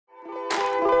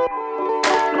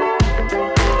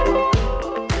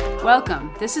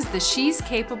Welcome. This is the She's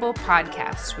Capable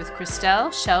podcast with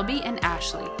Christelle, Shelby, and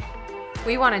Ashley.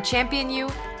 We want to champion you,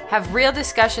 have real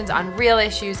discussions on real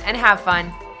issues, and have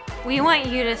fun. We want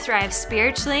you to thrive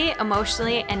spiritually,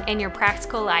 emotionally, and in your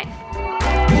practical life.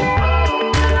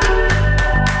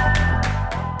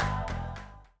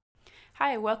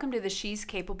 Hi, welcome to the She's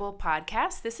Capable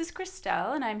podcast. This is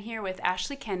Christelle, and I'm here with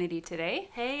Ashley Kennedy today.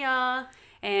 Hey, y'all.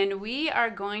 And we are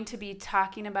going to be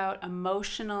talking about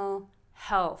emotional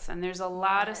health. And there's a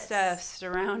lot of stuff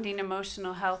surrounding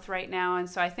emotional health right now. And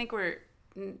so I think we're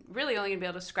really only going to be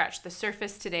able to scratch the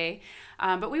surface today.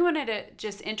 But we wanted to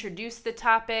just introduce the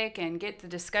topic and get the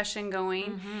discussion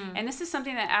going. Mm-hmm. And this is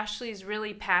something that Ashley is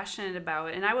really passionate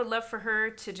about. And I would love for her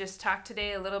to just talk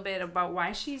today a little bit about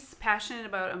why she's passionate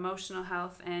about emotional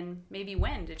health and maybe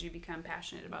when did you become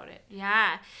passionate about it?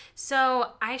 Yeah.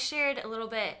 So I shared a little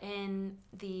bit in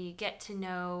the Get to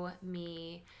Know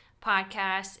Me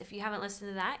podcast. If you haven't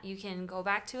listened to that, you can go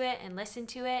back to it and listen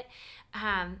to it.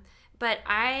 But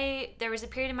there was a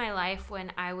period in my life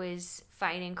when I was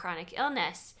fighting chronic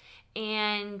illness.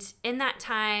 And in that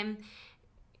time,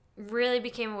 really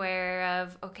became aware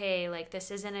of, okay, like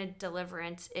this isn't a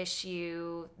deliverance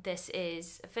issue. This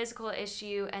is a physical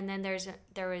issue. And then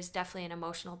there was definitely an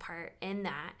emotional part in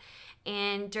that.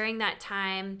 And during that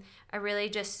time, I really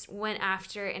just went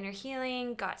after inner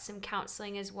healing, got some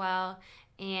counseling as well,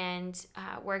 and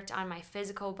worked on my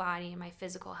physical body and my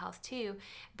physical health too.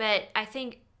 But I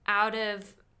think out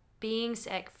of being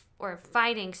sick or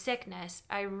fighting sickness,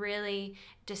 I really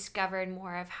discovered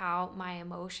more of how my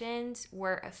emotions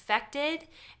were affected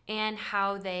and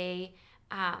how they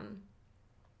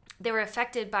were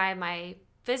affected by my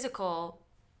physical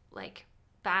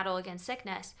battle against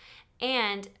sickness,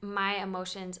 and my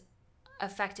emotions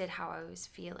affected how I was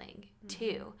feeling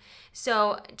too.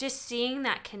 So just seeing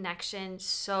that connection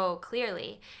so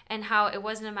clearly, and how it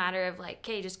wasn't a matter of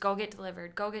okay, just go get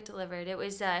delivered. It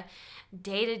was a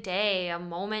day-to-day, a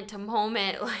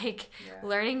moment-to-moment,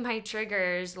 learning my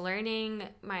triggers, learning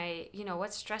my,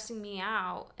 what's stressing me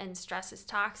out, and stress is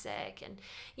toxic, and,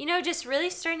 just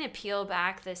really starting to peel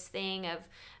back this thing of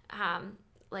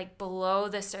below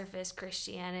the surface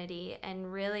Christianity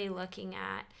and really looking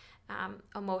at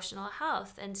emotional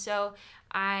health. And so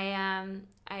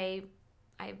I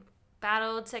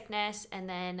battled sickness, and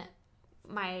then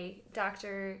my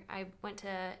doctor, I went to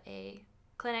a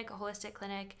holistic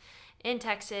clinic in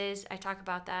Texas. I talk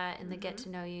about that in the Get to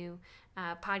Know You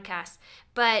podcast.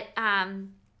 But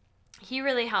he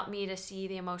really helped me to see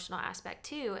the emotional aspect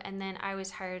too. And then I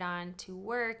was hired on to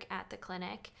work at the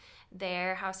clinic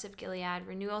there, House of Gilead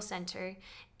Renewal Center.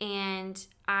 And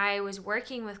I was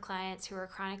working with clients who were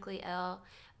chronically ill.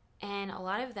 And a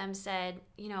lot of them said,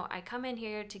 I come in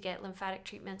here to get lymphatic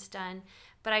treatments done,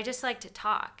 but I just like to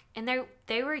talk. And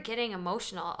they were getting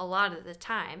emotional a lot of the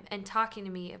time and talking to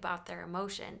me about their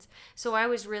emotions. So I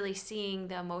was really seeing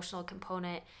the emotional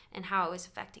component and how it was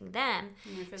affecting them.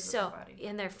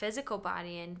 In their physical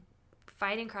body and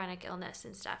fighting chronic illness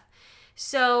and stuff.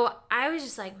 So I was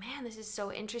just like, man, this is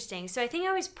so interesting. So I think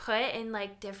I was put in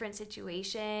different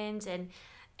situations, and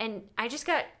I just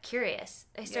got curious.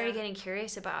 I started getting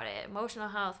curious about it. Emotional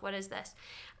health, what is this?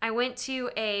 I went to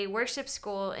a worship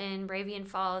school in Moravian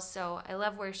Falls, so I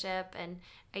love worship, and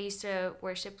I used to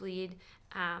worship lead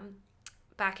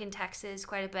back in Texas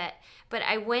quite a bit. But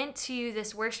I went to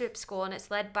this worship school, and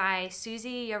it's led by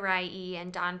Susie Uriah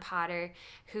and Don Potter,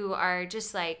 who are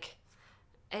just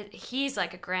he's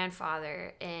like a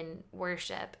grandfather in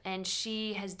worship, and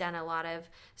she has done a lot of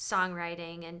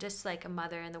songwriting and just a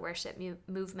mother in the worship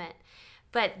movement.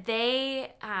 But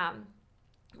they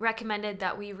recommended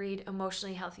that we read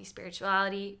Emotionally Healthy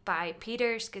Spirituality by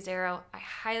Peter Scazzero. I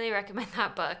highly recommend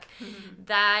that book.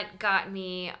 That got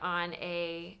me on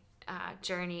a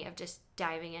journey of just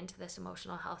diving into this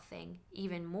emotional health thing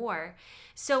even more.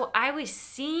 So I was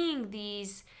seeing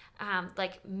these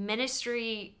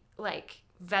ministry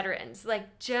veterans,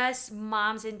 just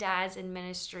moms and dads in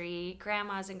ministry,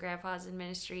 grandmas and grandpas in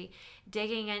ministry,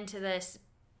 digging into this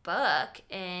book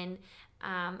and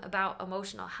about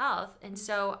emotional health. And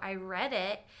so I read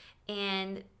it,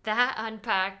 and that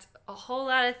unpacked a whole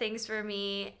lot of things for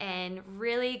me and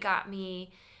really got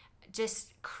me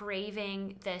just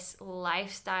craving this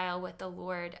lifestyle with the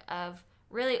Lord of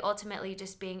really ultimately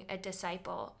just being a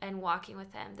disciple and walking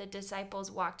with him. The disciples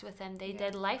walked with him. They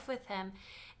did life with him.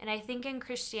 And I think in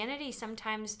Christianity,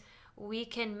 sometimes we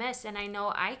can miss, and I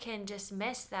know I can just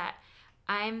miss that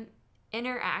I'm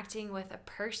interacting with a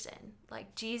person.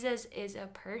 Jesus is a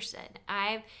person.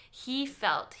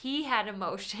 He had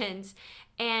emotions,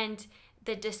 and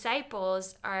the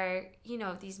disciples are,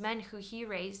 these men who he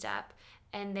raised up,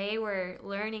 and they were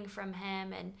learning from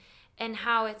him, and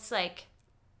how it's like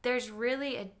there's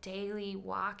really a daily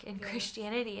walk in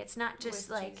Christianity. It's not just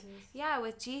with like, Jesus.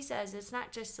 with Jesus. It's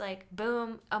not just like,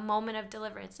 boom, a moment of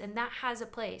deliverance. And that has a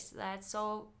place. That's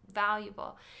so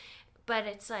valuable. But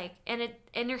it's like,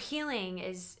 inner healing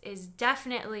is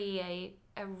definitely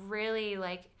a really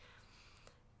like,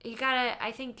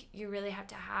 I think you really have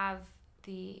to have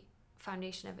the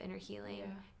foundation of inner healing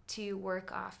to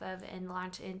work off of and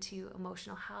launch into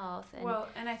emotional health.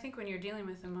 And I think when you're dealing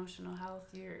with emotional health,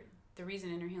 the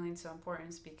reason inner healing is so important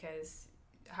is because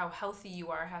how healthy you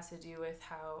are has to do with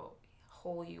how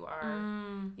whole you are,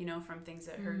 from things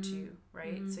that hurt you,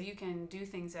 right? So you can do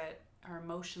things that are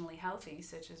emotionally healthy,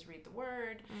 such as read the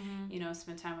word,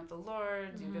 spend time with the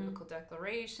Lord, do biblical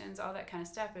declarations, all that kind of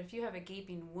stuff. But if you have a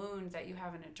gaping wound that you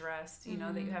haven't addressed, that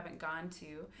you haven't gone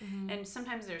to, and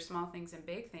sometimes there's small things and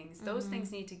big things, those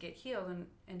things need to get healed,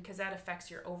 and because that affects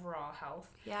your overall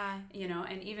health.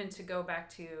 And even to go back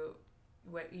to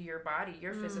what your body,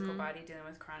 your physical body dealing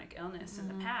with chronic illness in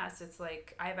the past, it's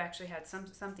like I've actually had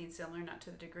something similar, not to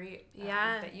the degree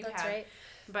that you have, right.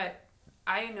 But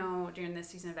I know during this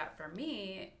season of that for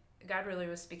me, God really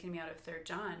was speaking to me out of 3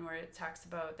 John, where it talks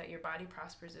about that your body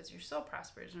prospers as your soul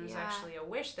prospers. And it was actually a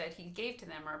wish that he gave to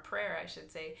them, or a prayer, I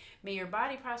should say. May your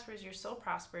body prosper as your soul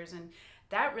prospers. And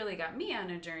that really got me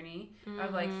on a journey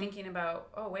of like thinking about,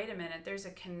 oh, wait a minute, there's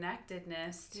a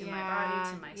connectedness to my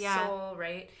body, to my soul,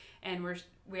 right? And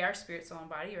we are spirit, soul, and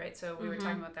body, right? So we were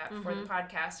talking about that before the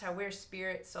podcast, how we're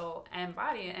spirit, soul, and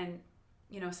body. And,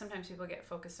 sometimes people get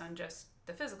focused on just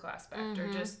the physical aspect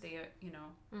or just the,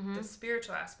 the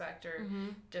spiritual aspect or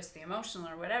just the emotional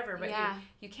or whatever. But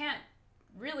you can't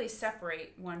really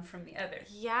separate one from the other.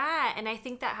 Yeah, and I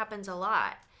think that happens a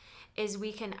lot, is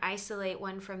we can isolate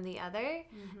one from the other.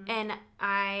 And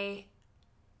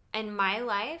in my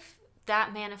life,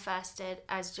 that manifested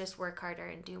as just work harder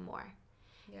and do more.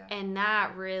 And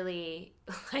that really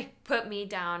like put me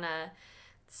down a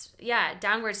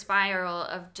downward spiral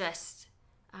of just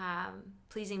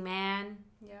pleasing man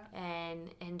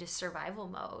and just survival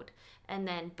mode. And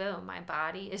then boom, my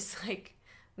body is like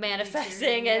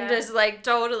manifesting and just like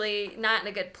totally not in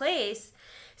a good place.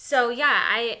 So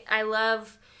I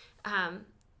love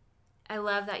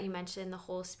that you mentioned the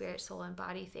whole spirit, soul, and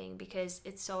body thing, because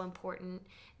it's so important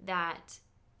that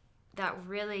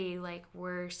really like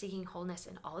we're seeking wholeness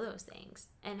in all those things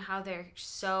and how they're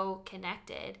so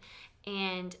connected.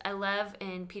 And I love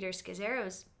in Peter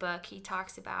Scazzero's book, he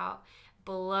talks about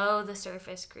below the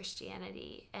surface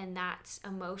Christianity, and that's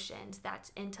emotions,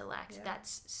 that's intellect,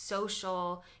 that's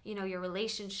social, your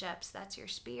relationships, that's your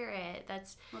spirit,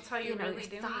 that's how you're really your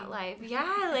doing. Thought life.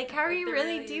 Like how are you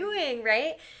really doing,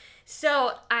 right?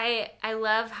 So I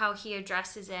love how he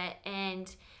addresses it,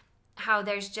 and how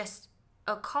there's just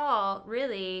a call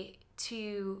really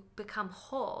to become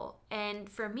whole. And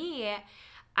for me,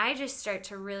 I just start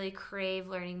to really crave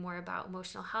learning more about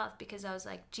emotional health, because I was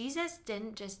like, Jesus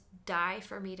didn't just die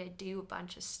for me to do a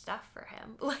bunch of stuff for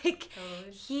him. Like,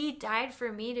 he died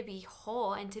for me to be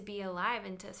whole and to be alive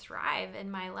and to thrive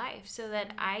in my life, so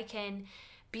that I can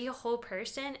be a whole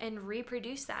person and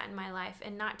reproduce that in my life,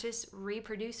 and not just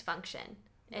reproduce function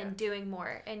and doing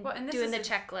more and doing the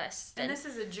checklist. And this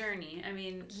is a journey. I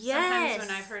mean, sometimes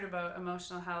when I've heard about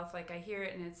emotional health, like I hear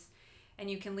it and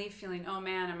you can leave feeling, oh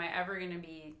man, am I ever going to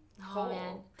be whole?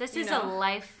 Man. This is a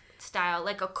lifestyle,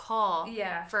 like a call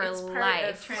for it's life. Part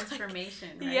of transformation,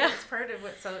 right? It's part of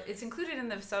it's included in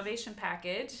the salvation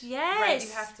package. Right?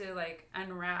 You have to like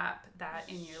unwrap that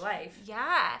in your life.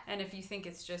 And if you think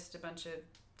it's just a bunch of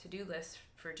to-do lists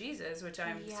for Jesus, which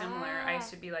I'm similar. I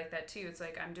used to be like that too. It's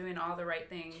like, I'm doing all the right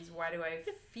things. Why do I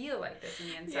feel like this in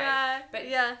the inside? But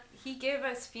he gave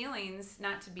us feelings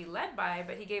not to be led by,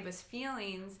 but he gave us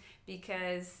feelings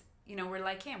because, we're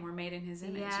like him. We're made in his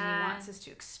image, and he wants us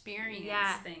to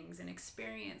experience things and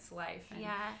experience life.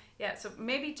 And so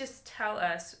maybe just tell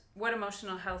us what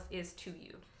emotional health is to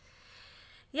you.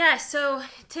 So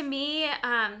to me,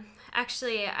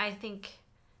 actually, I think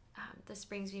this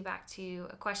brings me back to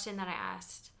a question that I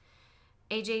asked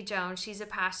AJ Jones. She's a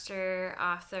pastor,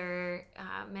 author,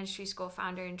 ministry school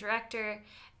founder and director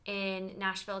in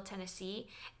Nashville, Tennessee.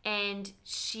 And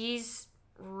she's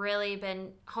really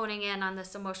been honing in on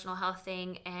this emotional health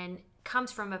thing, and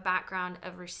comes from a background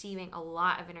of receiving a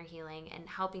lot of inner healing and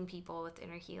helping people with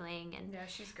inner healing and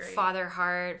she's great. Father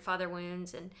heart, father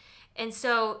wounds. And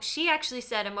so she actually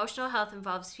said emotional health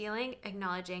involves feeling,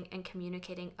 acknowledging, and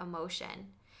communicating emotion.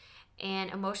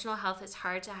 And emotional health is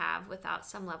hard to have without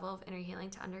some level of inner healing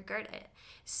to undergird it.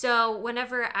 So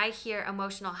whenever I hear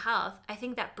emotional health, I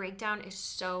think that breakdown is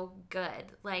so good.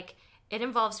 Like, it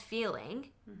involves feeling,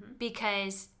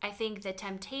 because I think the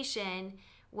temptation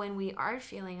when we are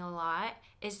feeling a lot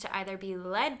is to either be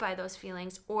led by those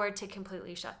feelings or to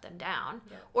completely shut them down,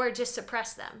 or just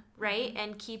suppress them, right?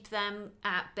 And keep them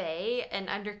at bay and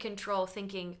under control,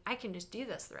 thinking I can just do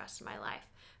this the rest of my life.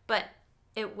 But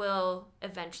it will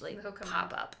eventually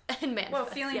pop up and manifest. Well,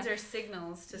 feelings are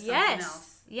signals to something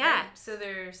else. Yeah. Right? So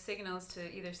they're signals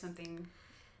to either something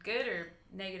good or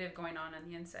negative going on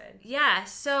the inside. Yeah.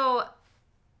 So,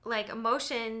 like,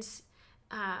 emotions,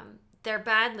 they're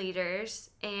bad leaders,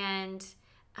 and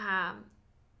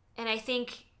I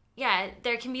think,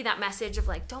 there can be that message of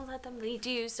like, don't let them lead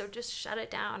you, so just shut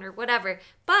it down or whatever.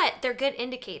 But they're good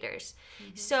indicators.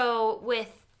 So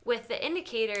with the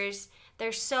indicators,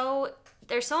 they're so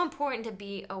important to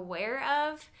be aware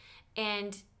of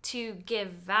and to give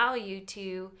value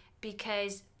to,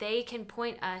 because they can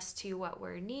point us to what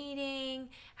we're needing,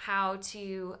 how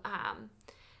to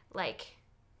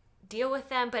deal with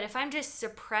them. But if I'm just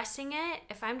suppressing it,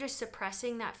 if I'm just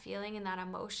suppressing that feeling and that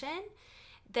emotion,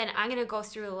 then I'm going to go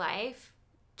through life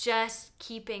just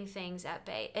keeping things at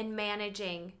bay and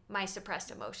managing my suppressed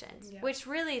emotions, which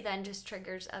really then just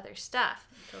triggers other stuff.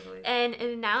 Totally. And an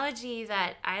analogy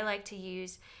that I like to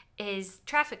use is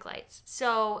traffic lights.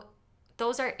 So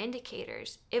those are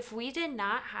indicators. If we did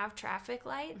not have traffic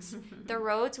lights, the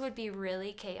roads would be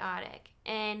really chaotic.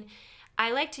 And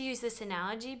I like to use this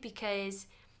analogy because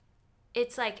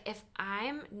it's like, if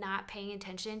I'm not paying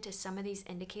attention to some of these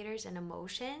indicators and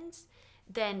emotions,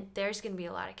 then there's going to be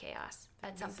a lot of chaos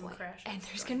at some point. And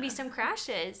there's going to be some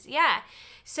crashes. Yeah.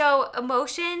 So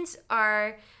emotions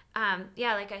are,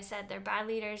 like I said, they're bad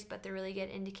leaders, but they're really good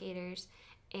indicators.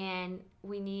 And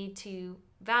we need to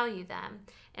value them.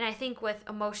 And I think with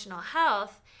emotional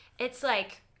health, it's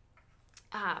like,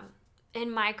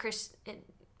 in my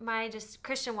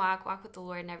Christian walk with the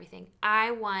Lord and everything,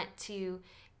 I want to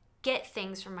get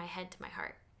things from my head to my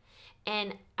heart.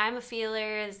 And I'm a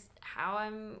feeler, is how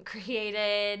I'm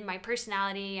created, my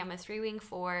personality. I'm a 3-wing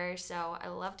 4, so I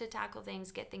love to tackle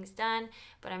things, get things done,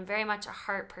 but I'm very much a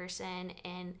heart person,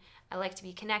 and I like to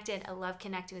be connected. I love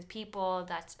connecting with people.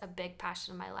 That's a big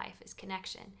passion of my life, is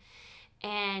connection.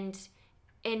 And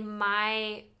in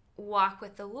my walk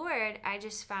with the Lord, I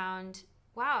just found,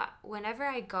 wow, whenever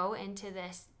I go into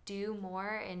this do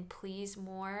more and please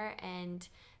more and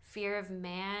fear of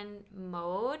man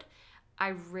mode, I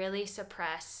really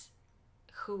suppress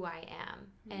who I am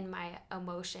and my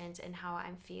emotions and how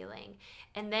I'm feeling.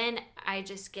 And then I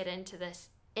just get into this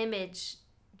image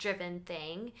driven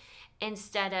thing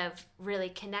instead of really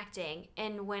connecting.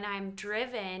 And when I'm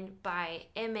driven by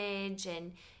image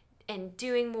and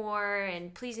doing more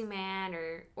and pleasing man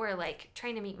or like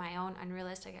trying to meet my own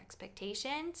unrealistic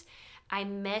expectations, I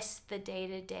miss the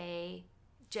day-to-day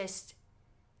just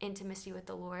intimacy with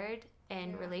the Lord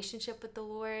and relationship with the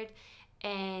Lord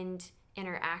and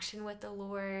interaction with the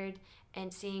Lord,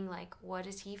 and seeing like, what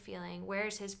is he feeling?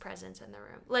 Where's his presence in the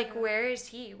room? Like, where is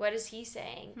he? What is he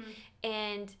saying?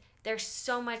 And there's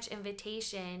so much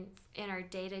invitation in our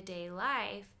day-to-day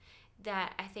life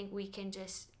that I think we can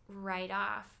just write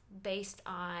off based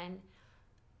on,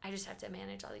 I just have to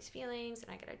manage all these feelings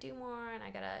and I gotta do more and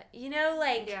I gotta,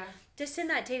 just in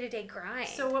that day-to-day grind.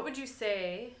 So what would you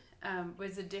say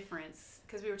was the difference,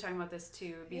 because we were talking about this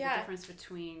too, the difference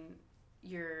between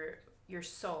your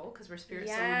soul, because we're spirit,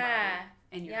 soul, and body,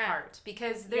 and your heart,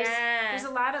 because there's a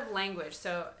lot of language.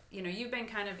 So you've been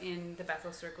kind of in the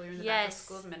Bethel Circle, you're in the Bethel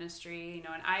School of Ministry,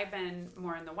 and I've been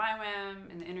more in the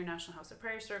YWAM, in the International House of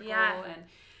Prayer Circle,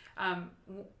 and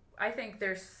I think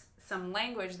there's some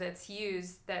language that's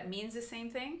used that means the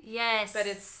same thing, but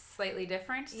it's slightly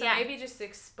different. So maybe just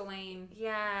explain.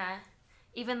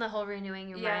 Even the whole renewing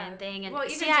your mind thing. And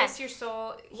just your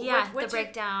soul. The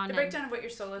breakdown. The breakdown of what your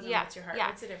soul is and what's your heart.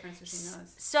 What's the difference between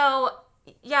those? So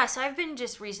I've been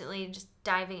just recently just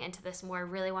diving into this more,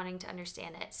 really wanting to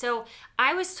understand it. So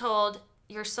I was told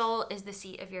your soul is the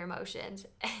seat of your emotions.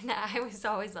 And I was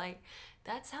always like,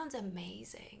 that sounds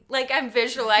amazing. Like, I'm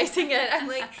visualizing it. I'm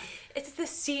like, it's the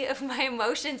seat of my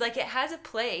emotions. Like, it has a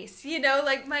place,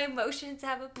 like my emotions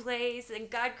have a place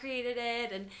and God created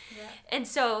it. And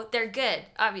so they're good.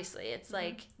 Obviously, it's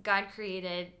like God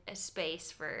created a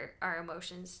space for our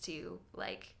emotions to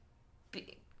like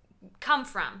come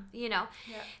from,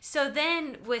 So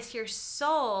then with your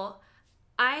soul,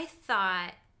 I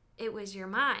thought it was your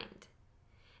mind,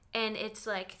 and it's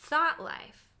like thought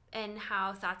life. And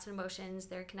how thoughts and emotions,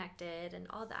 they're connected and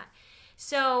all that.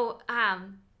 So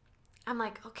I'm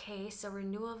like, okay, so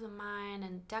renewal of the mind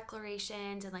and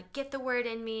declarations and like get the word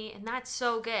in me. And that's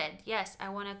so good. Yes, I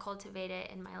want to cultivate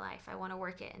it in my life. I want to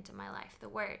work it into my life, the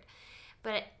word.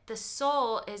 But the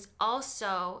soul is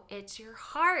also, it's your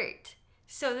heart.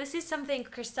 So this is something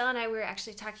Christelle and I were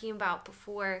actually talking about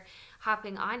before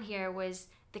hopping on here, was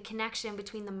the connection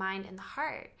between the mind and the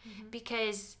heart.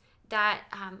 Because that,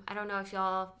 I don't know if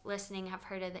y'all listening have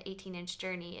heard of the 18-inch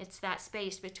journey. It's that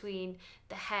space between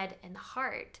the head and the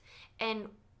heart. And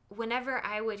whenever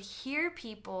I would hear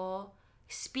people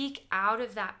speak out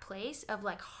of that place of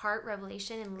like heart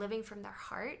revelation and living from their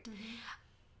heart,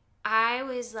 I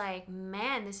was like,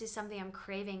 man, this is something I'm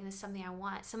craving. This is something I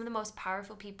want. Some of the most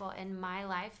powerful people in my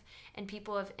life and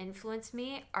people who have influenced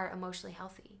me are emotionally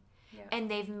healthy. Yeah.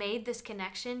 And they've made this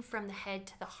connection from the head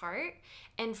to the heart,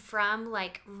 and from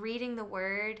like reading the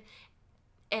word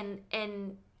and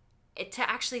to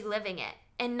actually living it,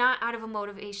 and not out of a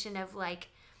motivation of like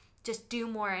just do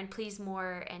more and please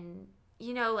more and,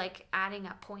 you know, like adding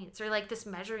up points or like this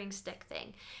measuring stick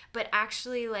thing, but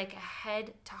actually like a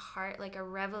head to heart, like a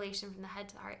revelation from the head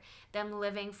to the heart, them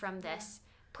living from this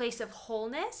place of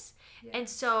wholeness. And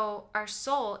so our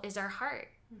soul is our heart.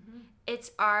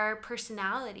 It's our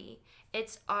personality,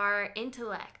 it's our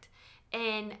intellect,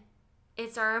 and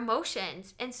it's our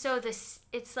emotions. And so this,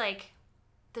 it's like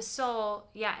the soul,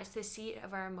 it's the seat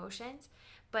of our emotions,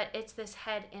 but it's this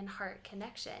head and heart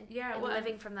connection. And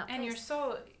living from that place. And your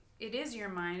soul, it is your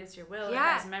mind, it's your will, it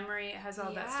has memory, it has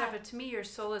all that stuff. But to me, your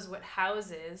soul is what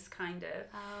houses kind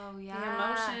of the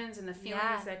emotions and the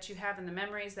feelings that you have and the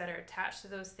memories that are attached to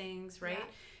those things, right?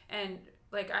 And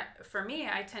like for me,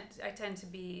 I tend to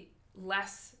be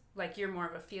less like, you're more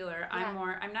of a feeler.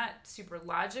 I'm not super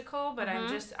logical, but I'm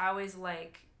just always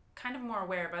like kind of more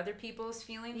aware of other people's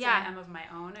feelings than I am of my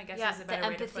own, I guess is a better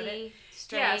way to put it.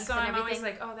 Strength, so I'm always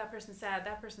like, oh, that person's sad,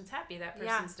 that person's happy, that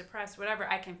person's depressed, whatever.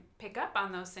 I can pick up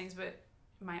on those things, but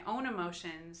my own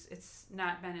emotions, it's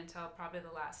not been until probably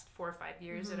the last 4 or 5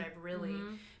 years that I've really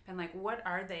been like, what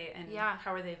are they, and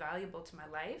how are they valuable to my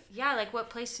life? Like what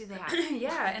place do they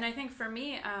have? And I think for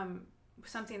me,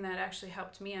 something that actually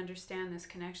helped me understand this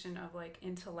connection of like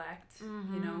intellect,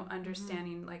 you know,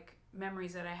 understanding like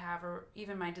memories that I have, or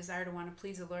even my desire to want to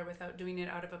please the Lord without doing it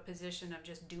out of a position of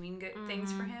just doing good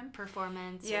things for him.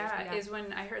 Performance. Is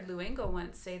when I heard Lou Engle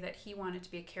once say that he wanted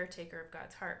to be a caretaker of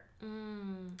God's heart.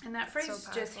 And that phrase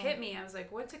just hit me. I was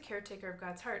like, what's a caretaker of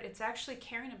God's heart? It's actually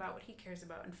caring about what he cares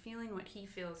about and feeling what he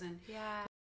feels. And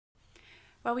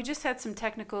well, we just had some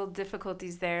technical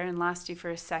difficulties there and lost you for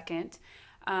a second.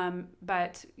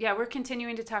 But we're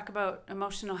continuing to talk about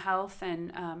emotional health,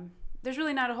 and there's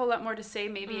really not a whole lot more to say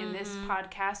maybe in this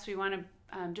podcast. We want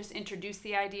to just introduce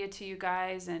the idea to you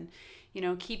guys and, you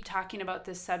know, keep talking about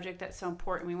this subject that's so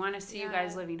important. We want to see you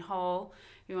guys living whole.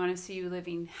 We want to see you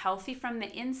living healthy from the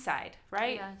inside,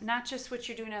 right? Not just what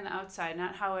you're doing on the outside,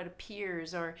 not how it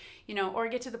appears, or, you know, or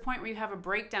get to the point where you have a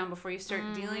breakdown before you start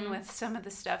dealing with some of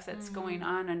the stuff that's going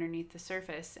on underneath the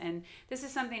surface. And this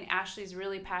is something Ashley's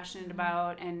really passionate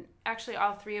about, and actually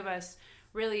all three of us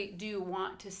really do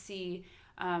want to see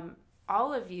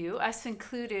all of you, us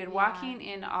included, walking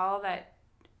in all that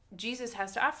Jesus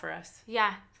has to offer us.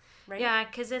 Right? Yeah,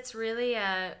 because it's really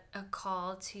a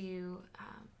call to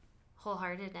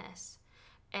wholeheartedness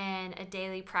and a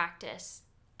daily practice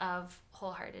of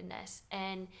wholeheartedness.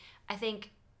 And I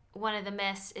think one of the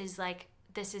myths is like,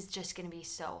 this is just going to be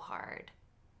so hard,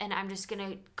 and I'm just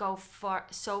going to go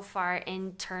so far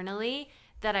internally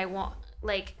that I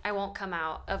won't come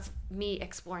out of me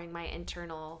exploring my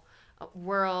internal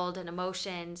world and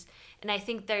emotions. And I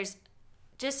think there's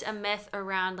just a myth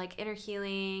around like inner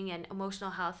healing and emotional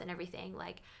health and everything.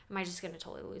 Like, am I just going to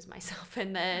totally lose myself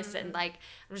in this? And like,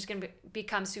 I'm just going to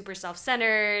become super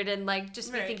self-centered and like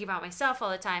just be thinking about myself all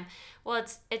the time. Well,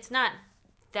 it's not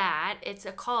that. It's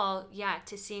a call,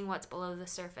 to seeing what's below the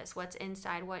surface, what's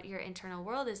inside, what your internal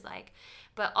world is like.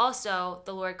 But also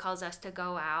the Lord calls us to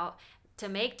go out to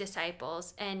make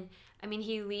disciples. And I mean,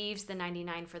 he leaves the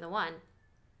 99 for the one.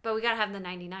 But we gotta have the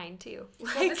 99 too.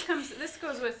 Well, this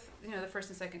goes with, you know, the first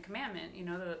and second commandment, you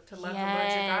know, to love the Lord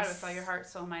your God with all your heart,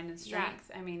 soul, mind, and strength.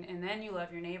 I mean, and then you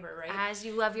love your neighbor, right? As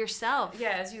you love yourself.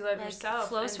 As you love yourself. It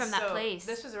flows from that place.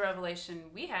 This was a revelation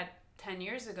we had 10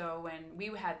 years ago when we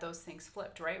had those things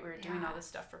flipped, right? We were doing all this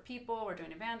stuff for people, we're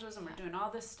doing evangelism, we're doing all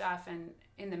this stuff, and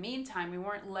in the meantime, we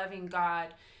weren't loving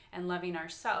God and loving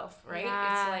ourselves, right?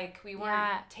 It's like we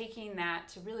weren't taking that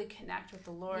to really connect with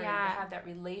the Lord and to have that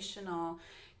relational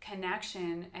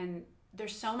connection. And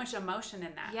there's so much emotion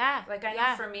in that. Yeah. Like I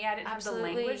know for me, I didn't Absolutely.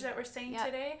 have the language that we're saying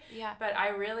today. Yeah. But I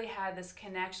really had this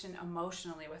connection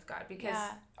emotionally with God, because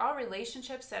all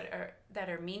relationships that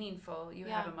are meaningful, you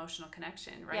have emotional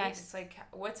connection, right? Yes. It's like,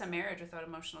 what's a marriage without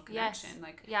emotional connection?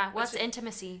 Like what's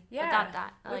intimacy without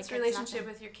that? What's relationship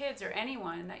with your kids or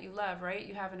anyone that you love, right?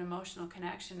 You have an emotional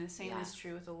connection. The same is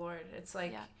true with the Lord. It's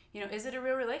like, is it a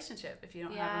real relationship if you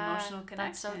don't have emotional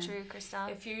connection? That's so true,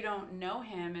 Christelle. If you don't know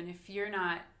him, and if you're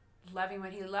not loving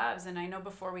what he loves. And I know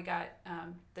before we got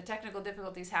the technical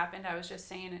difficulties happened, I was just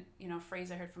saying a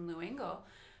phrase I heard from Lou Engle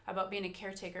about being a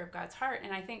caretaker of God's heart.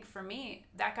 And I think for me,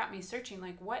 that got me searching,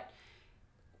 like, what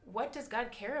does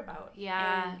God care about?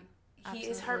 Yeah. And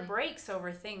his heart breaks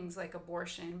over things like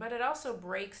abortion, but it also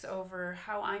breaks over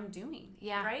how I'm doing.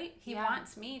 Yeah. Right? He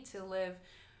wants me to live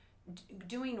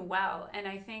doing well. And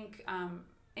I think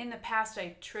in the past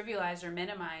I trivialized or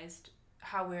minimized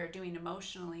how we're doing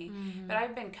emotionally, but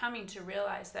I've been coming to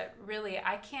realize that really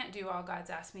I can't do all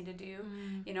God's asked me to do.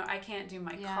 I can't do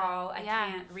my call. I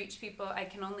can't reach people. I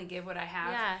can only give what I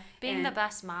have. Being the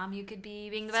best mom you could be,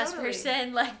 being the best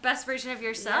person, like best version of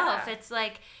yourself. It's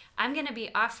like, I'm going to be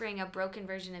offering a broken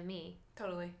version of me.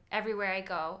 Totally. Everywhere I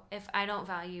go, if I don't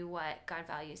value what God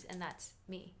values, and that's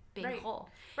me being whole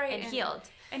and healed.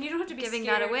 And you don't have to be giving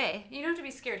scared. that away. You don't have to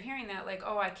be scared hearing that, like,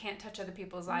 oh, I can't touch other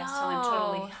people's lives till I'm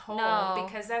totally whole.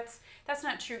 Because that's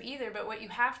not true either. But what you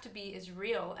have to be is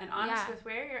real and honest with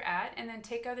where you're at, and then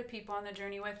take other people on the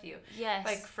journey with you. Yes.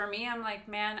 Like for me, I'm like,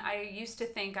 man, I used to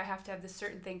think I have to have this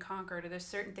certain thing conquered or this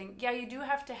certain thing. Yeah, you do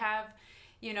have to have,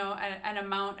 an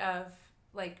amount of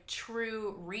like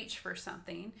true reach for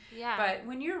something. Yeah. But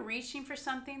when you're reaching for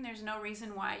something, there's no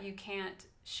reason why you can't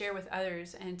share with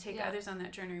others and take others on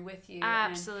that journey with you.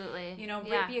 Absolutely.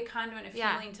 And, be a conduit of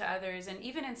healing to others. And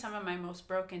even in some of my most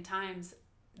broken times,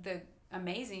 the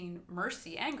amazing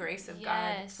mercy and grace of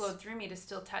God flowed through me to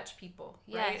still touch people.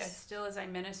 Right? As still as I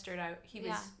ministered, he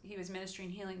was ministering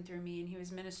healing through me, and he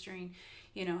was ministering,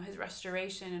 his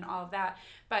restoration and all of that.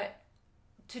 But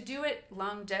to do it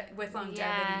with longevity,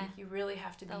 you really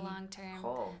have to be long term,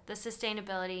 whole. The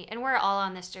sustainability. And we're all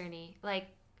on this journey. Like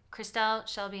Christelle,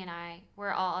 Shelby, and I,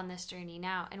 we're all on this journey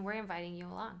now, and we're inviting you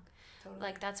along. Totally.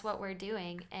 Like, that's what we're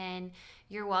doing, and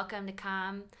you're welcome to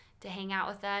come to hang out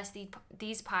with us.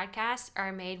 These podcasts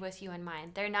are made with you in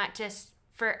mind. They're not just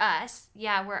for us.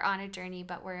 Yeah, we're on a journey,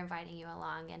 but we're inviting you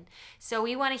along. And so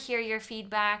we want to hear your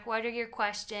feedback. What are your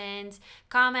questions,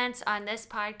 comments on this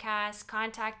podcast?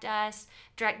 Contact us,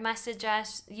 direct message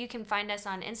us. You can find us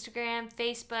on Instagram,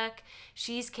 Facebook.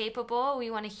 She's Capable. We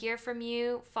want to hear from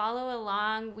you. Follow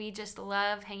along. We just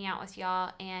love hanging out with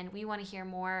y'all, and we want to hear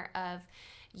more of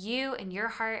you and your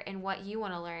heart and what you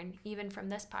want to learn, even from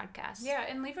this podcast. Yeah,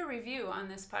 and leave a review on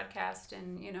this podcast,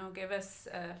 and give us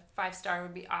a 5-star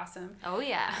would be awesome. Oh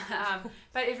yeah.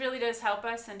 But it really does help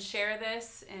us, and share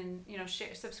this, and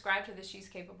subscribe to the She's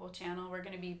Capable channel. We're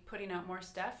going to be putting out more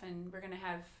stuff, and we're going to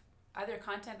have other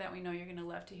content that we know you're going to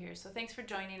love to hear. So thanks for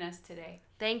joining us today.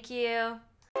 Thank you.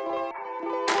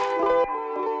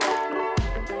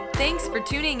 Thanks for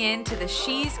tuning in to the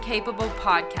She's Capable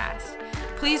podcast.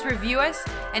 Please review us,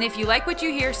 and if you like what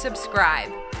you hear,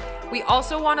 subscribe. We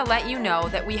also want to let you know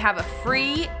that we have a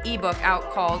free ebook out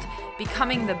called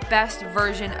Becoming the Best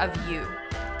Version of You.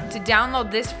 To download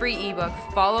this free ebook,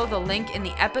 follow the link in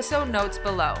the episode notes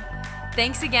below.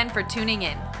 Thanks again for tuning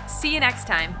in. See you next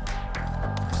time.